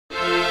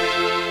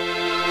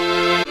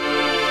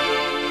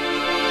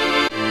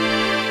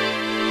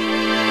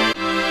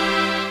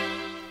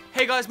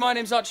Hey guys, my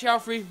name's Archie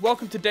Alfrey.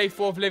 Welcome to day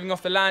 4 of Living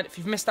Off the Land. If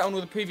you've missed out on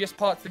all the previous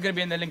parts, they're going to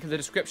be in the link in the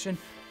description.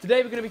 Today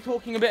we're going to be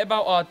talking a bit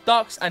about our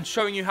ducks and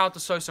showing you how to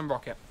sow some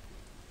rocket.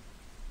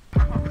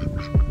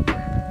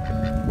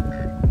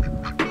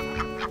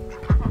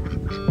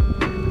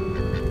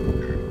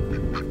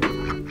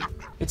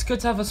 It's good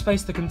to have a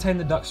space to contain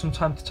the ducks from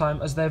time to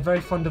time, as they're very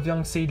fond of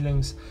young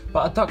seedlings, but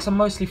our ducks are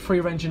mostly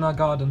free range in our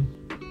garden.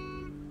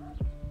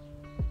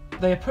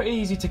 They are pretty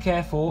easy to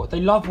care for,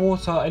 they love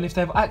water, and if they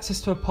have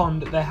access to a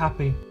pond, they're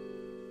happy.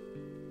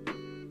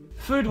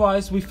 Food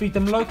wise, we feed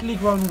them locally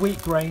grown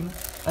wheat grain,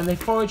 and they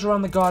forage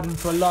around the garden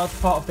for a large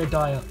part of their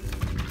diet.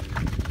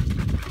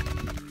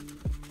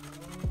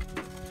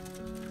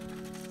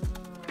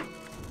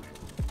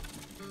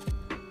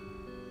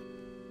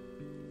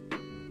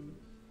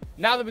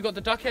 Now that we've got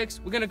the duck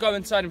eggs, we're going to go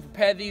inside and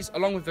prepare these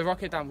along with the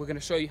rocket, and we're going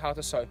to show you how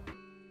to sow.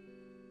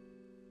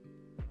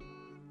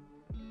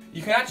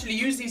 You can actually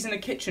use these in the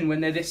kitchen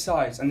when they're this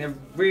size, and they're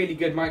really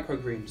good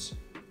microgreens.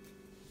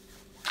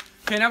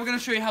 Okay, now we're going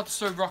to show you how to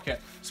sow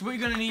rocket. So what you're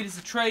going to need is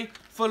a tray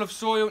full of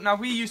soil. Now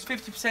we use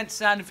 50%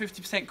 sand and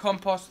 50%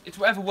 compost. It's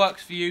whatever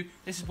works for you.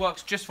 This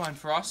works just fine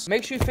for us.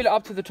 Make sure you fill it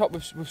up to the top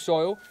with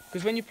soil,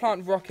 because when you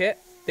plant rocket,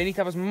 they need to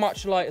have as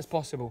much light as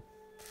possible.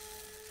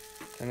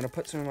 So I'm going to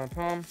put some in my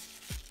palm.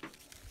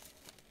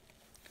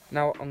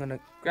 Now I'm going to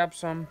grab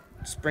some,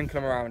 sprinkle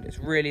them around. It's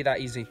really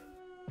that easy.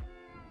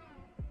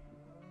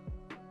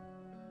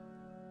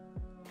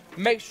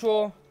 Make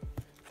sure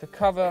to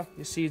cover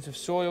your seeds with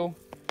soil.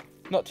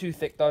 Not too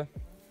thick though.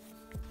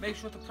 Make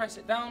sure to press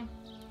it down.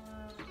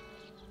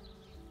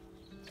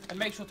 And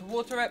make sure to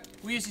water it.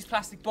 We use these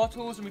plastic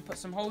bottles and we put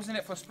some holes in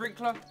it for a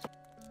sprinkler.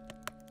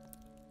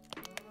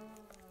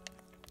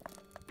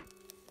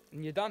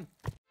 And you're done.